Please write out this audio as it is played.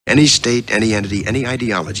Any state, any entity, any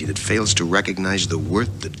ideology that fails to recognize the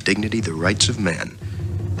worth, the dignity, the rights of man,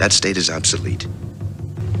 that state is obsolete.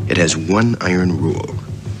 It has one iron rule.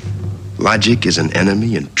 Logic is an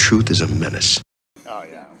enemy and truth is a menace. Oh,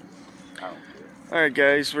 yeah. Alright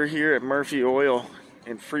guys, we're here at Murphy Oil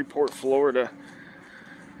in Freeport, Florida.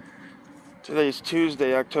 Today's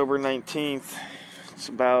Tuesday, October 19th. It's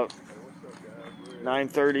about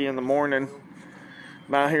 9:30 in the morning.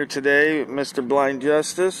 I'm out here today with Mr. Blind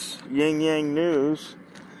Justice, Ying News,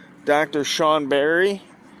 Dr. Shawn Berry,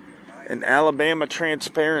 and Alabama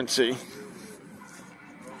Transparency.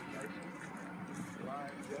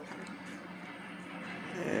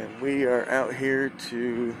 And we are out here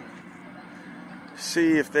to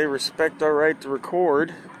see if they respect our right to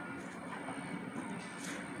record.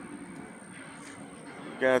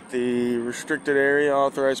 Got the restricted area,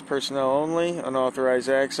 authorized personnel only, unauthorized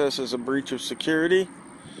access is a breach of security.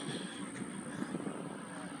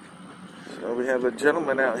 So we have a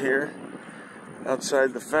gentleman out here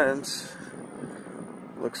outside the fence.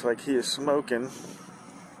 Looks like he is smoking.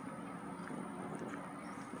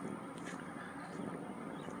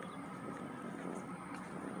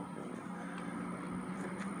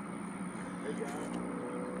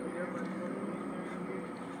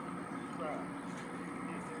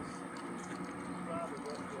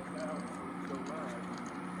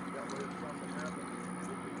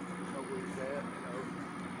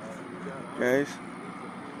 Guys,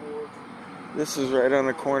 this is right on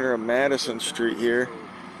the corner of Madison Street here.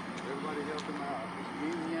 Everybody help him out.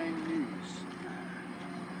 It's Ying News.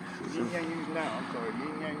 Ying News now. I'm sorry,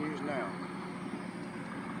 Ying News now.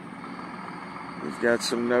 We've got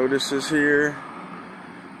some notices here.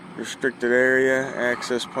 Restricted area,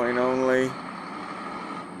 access point only.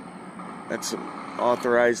 That's an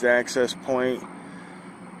authorized access point.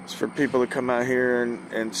 It's for people to come out here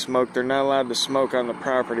and smoke. They're not allowed to smoke on the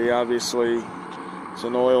property, obviously. It's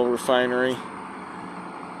an oil refinery.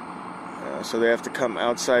 So they have to come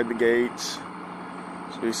outside the gates.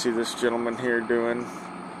 So we see this gentleman here doing.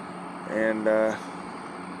 And,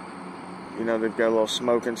 you know, they've got a little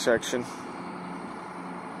smoking section.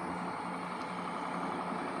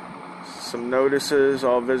 Some notices.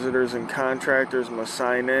 All visitors and contractors must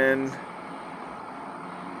sign in.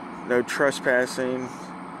 No trespassing.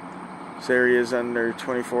 This area is under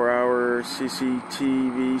 24-hour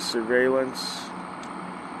CCTV surveillance.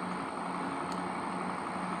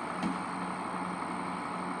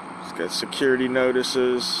 It's got security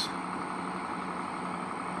notices.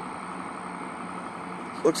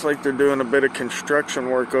 Looks like they're doing a bit of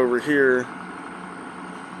construction work over here.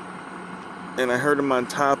 And I heard them on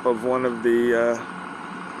top of one of the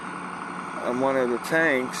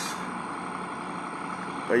tanks.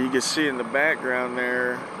 But you can see in the background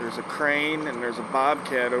there's a crane and there's a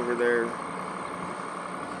bobcat over there.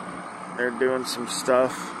 They're doing some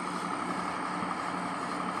stuff.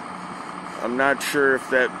 I'm not sure if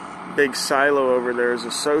that big silo over there is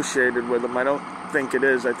associated with them. I don't think it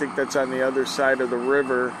is. I think that's on the other side of the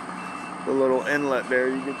river, the little inlet there.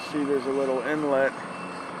 You can see there's a little inlet,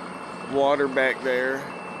 water back there.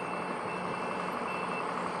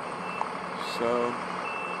 So...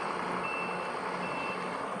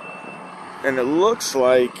 and it looks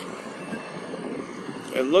like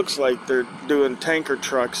they're doing tanker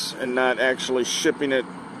trucks and not actually shipping it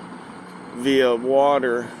via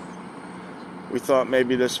water. We thought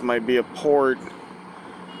maybe this might be a port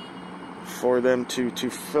for them to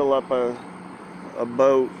fill up a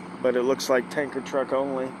boat, but it looks like tanker truck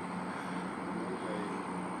only. A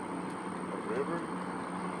river?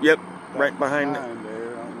 Yep, right behind there. I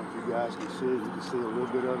don't know if you guys can see it. You can see a little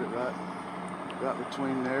bit of it right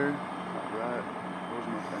between there. Right, where's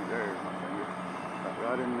my finger? There, my finger.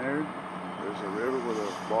 Right in there, there's a river where the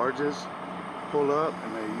barges pull up,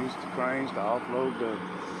 and they use the cranes to offload the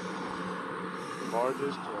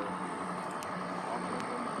barges to offload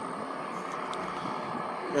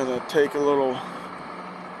them. Gonna take a little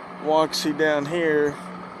walk-see down here.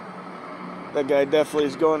 That guy definitely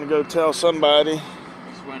is going to go tell somebody.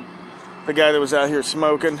 This one. The guy that was out here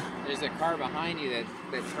smoking. There's a car behind you that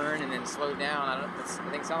turned and then slowed down. I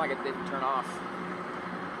think it sounded like it didn't turn off.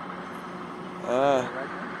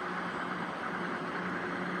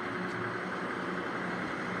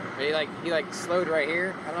 He slowed right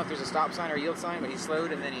here. I don't know if there's a stop sign or yield sign, but he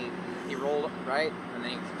slowed and then he rolled right, and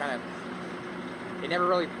then he never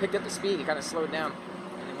really picked up the speed. He kind of slowed down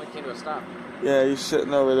and then came to a stop. Yeah, he's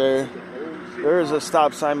sitting over there. There is a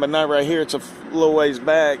stop sign, but not right here. It's a little ways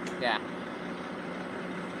back. Yeah.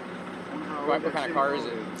 What kind of car is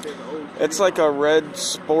it? It's like a red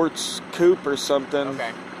sports coupe or something.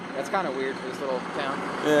 Okay. That's kind of weird for this little town.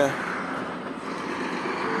 Yeah.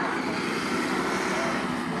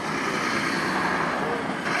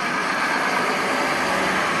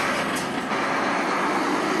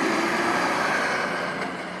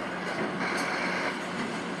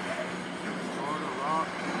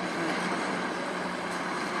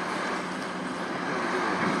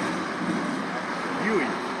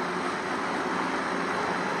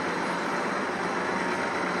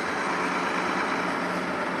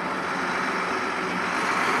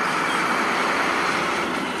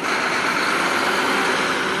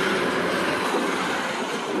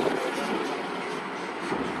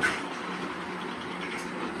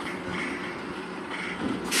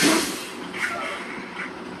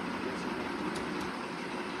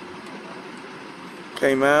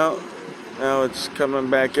 Came out. Now it's coming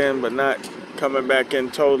back in, but not coming back in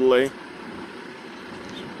totally.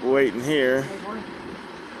 Just waiting here.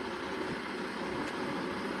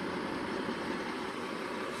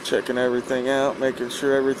 Checking everything out, making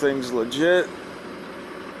sure everything's legit.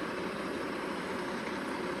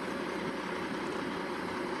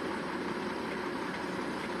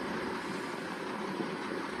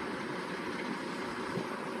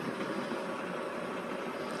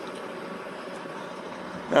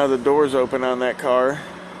 Now the door's open on that car.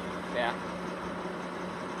 Yeah.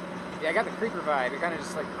 Yeah, I got the creeper vibe. It kind of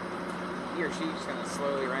just like, he or she just kind of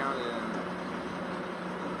slowly rounded and...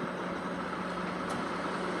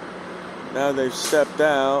 Now they've stepped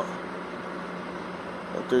out,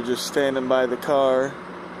 but they're just standing by the car.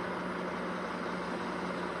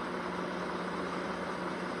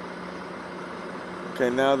 Okay,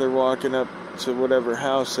 now they're walking up to whatever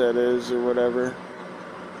house that is or whatever.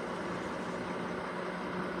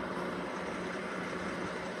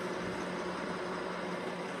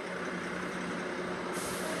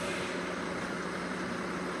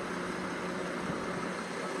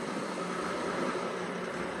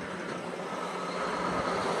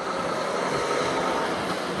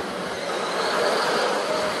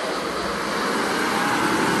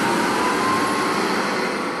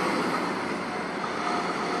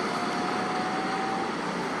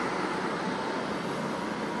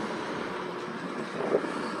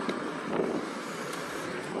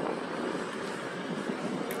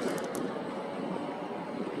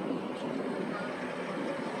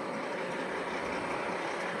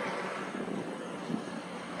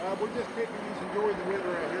 We're just picking these, enjoying the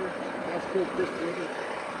weather out here. That's cool, Christmas weather.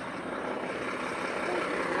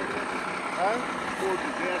 Huh? For the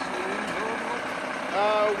gasoline.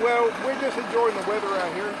 Well, we're just enjoying the weather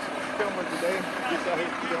out here. Filming today. Just out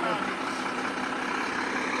here filming.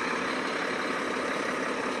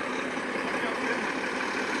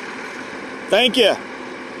 Thank you.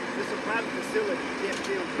 This is a private facility. You can't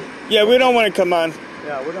film here. Yeah, we don't want to come on.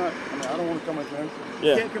 Yeah, we're not. I mean, I don't want to come in there.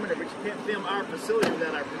 Yeah. You can't come in there, but you can't film our facility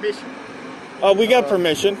without our permission. Oh, we got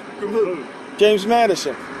permission. From who? James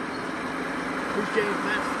Madison. Who's James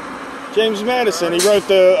Madison? James Madison. He wrote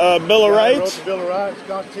the Bill of Wrote Rights, the Bill of Rights,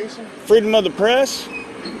 Constitution. freedom of the press.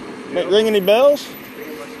 Ring any bells?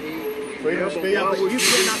 Freedom of speech. Well, you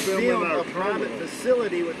cannot film a private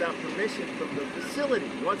facility without permission from the facility.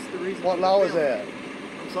 What's the reason? What law is that?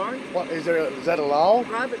 I'm sorry? What is there? Is that a law?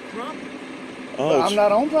 Private property. Oh, I'm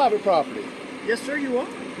not on private property. Yes, sir, you are.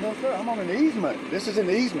 No, sir, I'm on an easement. This is an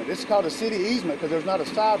easement. This is called a city easement because there's not a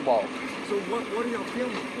sidewalk. So what are y'all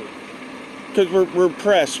filming for? because we're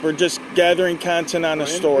press. We're just gathering content on a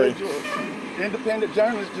story. Independent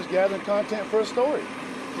journalists just gathering content for a story.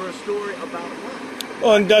 For a story about what?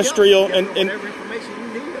 Well, industrial and whatever information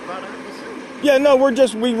you need about our facility. Yeah, no,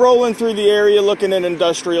 we rolling through the area looking at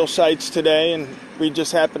industrial sites today, and we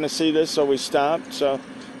just happened to see this, so we stopped. So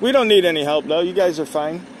we don't need any help, though. You guys are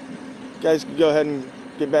fine. You guys can go ahead and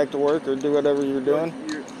get back to work or do whatever you're doing.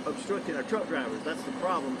 You're obstructing our truck drivers. That's the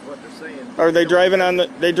problem. Is what they're saying. Are they driving on the?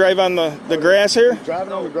 They drive on the grass here?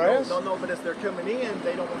 Driving on the grass? No, but as they're coming in,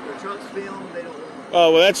 they don't want their trucks filmed. They don't want.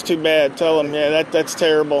 Oh, well, that's too bad. Tell them, yeah, that's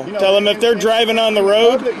terrible. You know, tell them if they're driving on the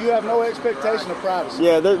road. Public, you have no expectation of privacy.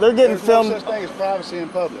 Yeah, they're getting filmed. There's no such thing as privacy in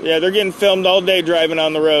public. Yeah, they're getting filmed all day driving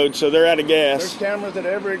on the road, so they're out of gas. There's cameras at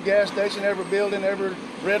every gas station, every building, every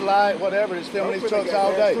red light, whatever. It's filming these trucks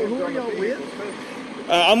all day. So who are y'all with?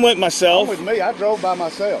 I'm with myself. I'm with me. I drove by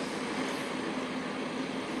myself.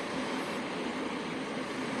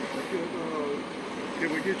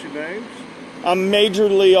 Can we get your names? I'm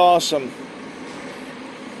majorly awesome.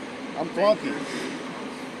 I'm Flunky.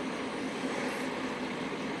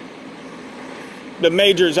 The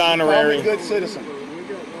major's honorary. I'm a good citizen.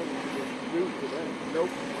 Nope.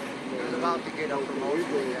 You're about to get a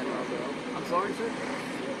promotion. I'm sorry, sir?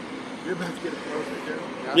 You're about to get a promotion,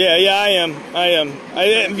 General? Yeah, I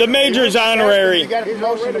am. The major's honorary. You got a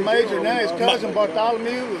promotion to major now. His cousin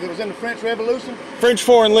Bartholomew, who was in the French Revolution. French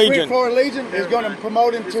Foreign Legion. French Foreign Legion is going to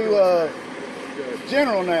promote him to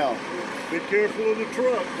general now. Be careful of the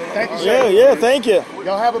truck. Thank you, sir. Yeah, thank you.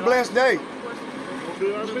 Y'all have a blessed day. We'll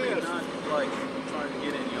do our best. Not like trying to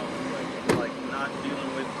get in, like not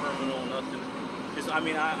dealing with criminal, nothing. Just, I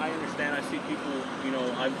mean, I understand. I see people,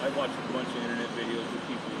 I watch a bunch of internet videos of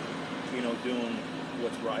people, doing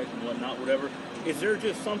what's right and whatnot, whatever. Is there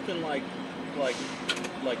just something like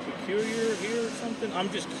peculiar here or something? I'm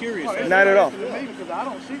just curious. Not at all. Because I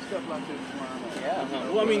don't see stuff like this. Yeah.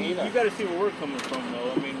 Well, I mean, you got to see where we're coming from,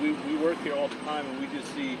 though. I mean, we work here all the time, and we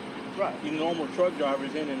just see Right. You normal truck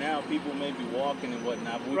drivers in and out, people may be walking and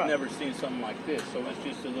whatnot, but we've never seen something like this, so it's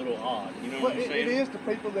just a little odd. You know what I'm saying? It is to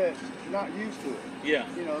people that's not used to it. Yeah.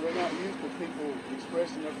 You know, they're not used to people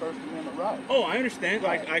expressing their First Amendment rights. Oh, I understand.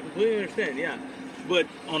 Right. I completely understand, yeah. But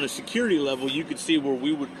on a security level, you could see where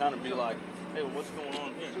we would kind of be like, hey, well, what's going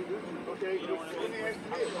on here? Okay, you know what I mean? Let me ask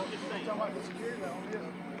you this. I'm talking about the security level. Do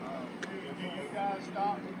you guys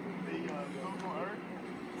stop the Google Earth?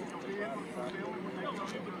 Your vehicles from filming when they go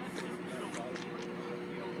into the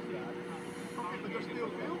okay, but they're still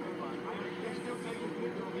filming. They're still taking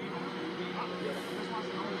pictures. That's why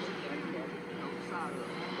I'm only side of it.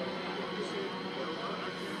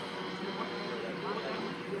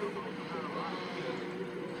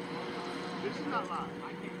 This is not live.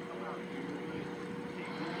 I can't come out here.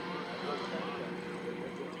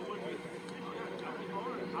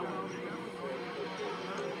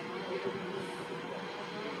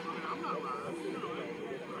 I'm not live.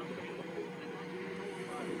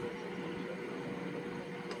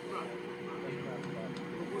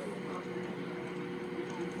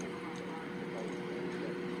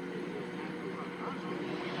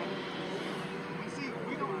 See,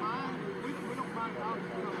 we don't mind. We don't mind out.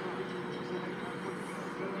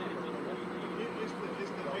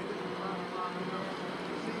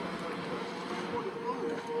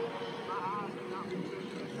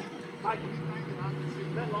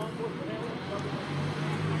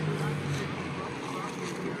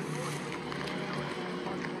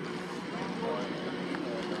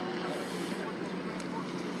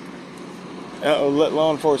 Uh-oh, let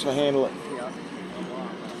law enforcement handle it.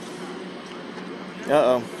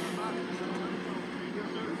 Uh-oh.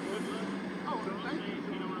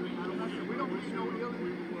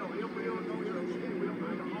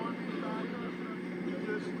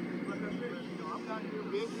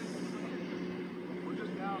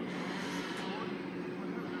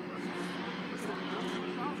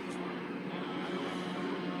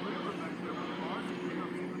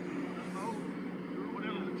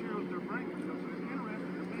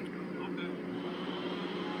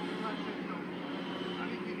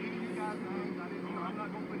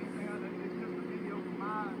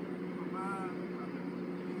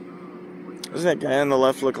 Doesn't that guy on the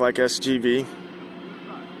left look like SGV?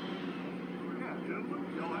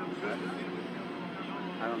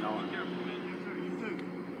 I don't know.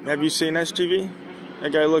 Have you seen SGV?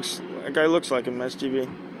 That guy looks like him, SGV.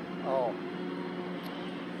 Oh.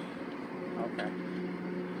 Okay.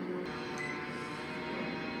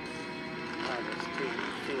 There's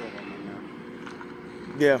two of them in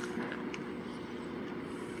there. Yeah.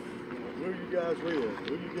 Where you guys live?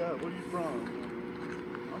 Where you from?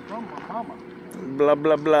 I'm from my mama. Blah,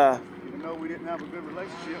 blah, blah. Even though we didn't have a good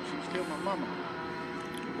relationship, she's still my mama.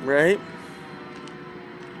 Right?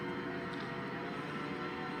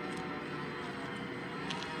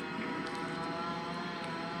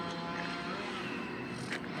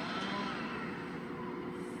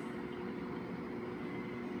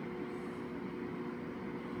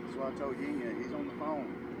 That's why I told Ying he's on the phone.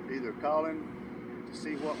 Either calling to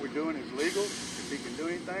see what we're doing is legal, if he can do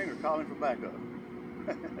anything, or calling for backup.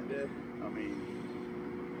 Yeah. I mean,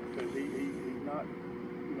 because he's not,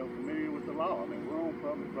 familiar with the law. I mean, we're on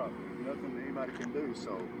public property. There's nothing anybody can do.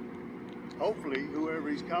 So hopefully, whoever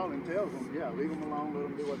he's calling tells them, yeah, leave them alone, let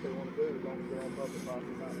them do what they want to do, as long as they're on public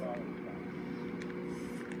property, not violent.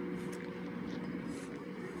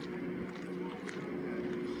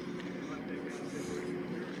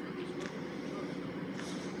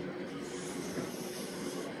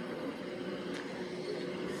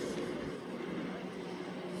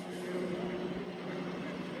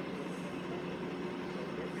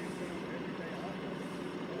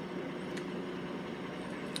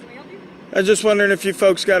 I was just wondering if you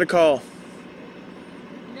folks got a call.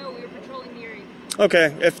 No, we were patrolling the area.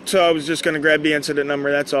 Okay, if so, I was just going to grab the incident number,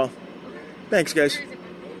 that's all. Thanks, guys. Where is it?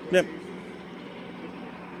 Yep.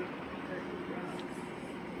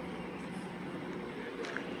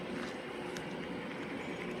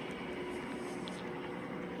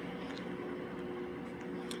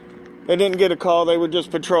 They didn't get a call, they were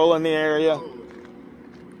just patrolling the area.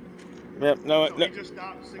 Yep, no. So he just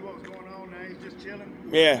stopped to see what was going on, now he's just chilling?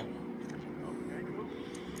 Yeah.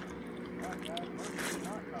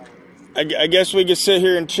 I guess we could sit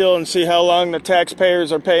here and chill and see how long the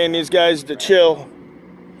taxpayers are paying these guys to chill.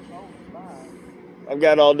 I've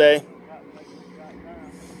got all day.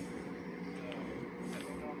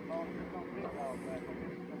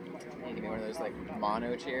 Give me one of those like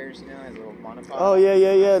mono chairs, has a little monopod. Oh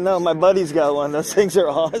yeah. No, my buddy's got one. Those things are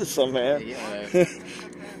awesome, man. Yeah,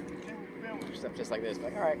 stuff just like this.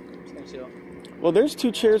 Like, all right, just gonna chill. Well, there's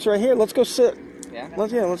two chairs right here. Let's go sit. Yeah.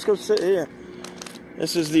 Let's go sit here.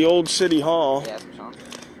 This is the old city hall. Yeah, that's Shawn.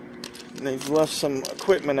 And they've left some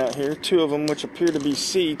equipment out here. 2 of them, which appear to be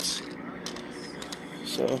seats.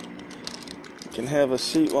 So we can have a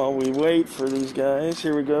seat while we wait for these guys.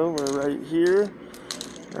 Here we go. We're right here.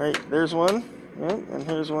 Right, there's one. Yep, and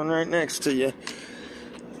here's one right next to you.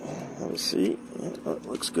 Have a seat. Yeah, oh,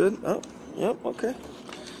 looks good. Oh, yep, okay.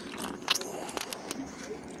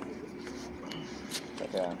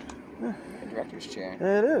 Like a director's chair.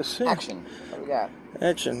 Yeah, it is. Yeah. Action. What do we got?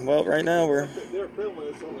 Action. Well, right now we're... They're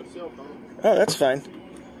filming this on their cell phone. Oh, that's fine.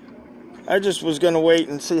 I just was going to wait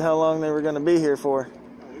and see how long they were going to be here for.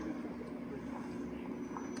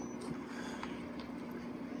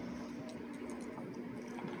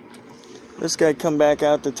 This guy come back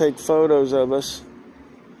out to take photos of us.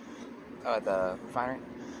 Oh, at the refinery?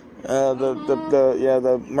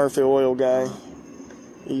 The Murphy Oil guy.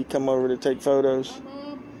 He come over to take photos.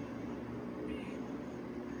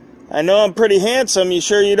 I know I'm pretty handsome. You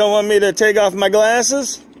sure you don't want me to take off my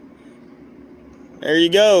glasses? There you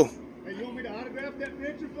go. Hey, you want me to autograph that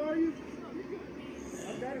picture for you?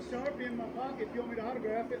 I've got a Sharpie in my pocket if you want me to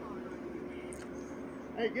autograph it.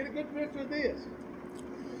 Hey, get a good picture of this.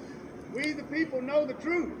 We the people know the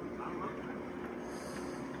truth.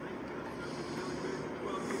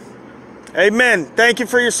 Amen. Thank you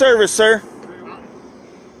for your service, sir.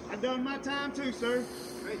 I've done my time too, sir.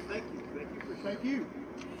 Great, thank you. Thank you.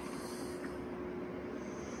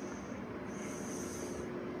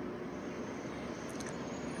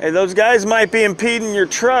 Hey, those guys might be impeding your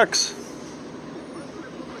trucks. Is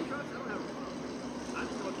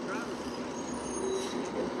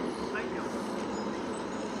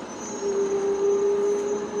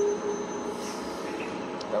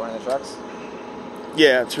that one of the trucks?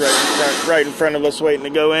 Yeah, it's right in front of us waiting to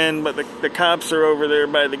go in, but the cops are over there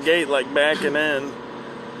by the gate like backing in.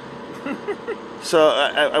 So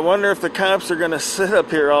I wonder if the cops are going to sit up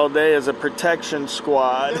here all day as a protection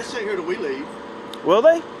squad. They'll sit here till we leave. Will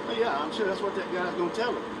they? Oh, yeah, I'm sure that's what that guy's going to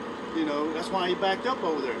tell him. You know, that's why he backed up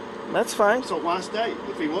over there. That's fine. So why stay?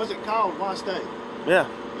 If he wasn't called, why stay? Yeah.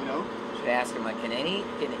 You know? Should ask him, like, can any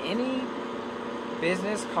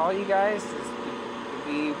business call you guys to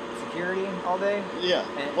be security all day? Yeah.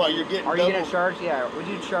 And Well, you're getting are double. you going to charge? Yeah. Would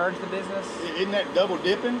you charge the business? Isn't that double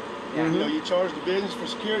dipping? Yeah. You know, you charge the business for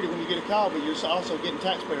security when you get a call, but you're also getting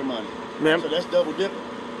taxpayer money. Yep. So that's double dipping.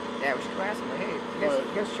 Yeah, we should go ask them, like, hey, you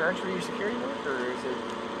guys charge for your security work? Or is it,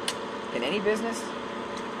 can any business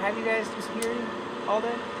have you guys do security all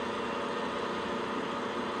day?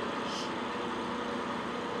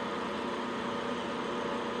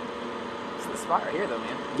 It's the spot right here, though,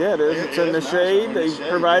 man. Yeah, it is. It's in the nice. shade. In the They shade,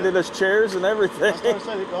 provided yeah. us chairs and I everything. was going to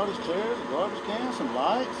say they brought us chairs, a garbage can, some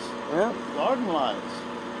lights, Yeah. garden lights.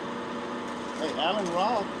 Hey, Allen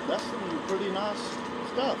Roth, that's some pretty nice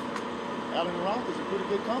stuff. Allen Roth is a pretty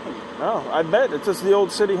good company. Oh, I bet. It's just the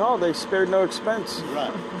old city hall. They spared no expense.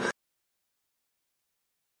 Right.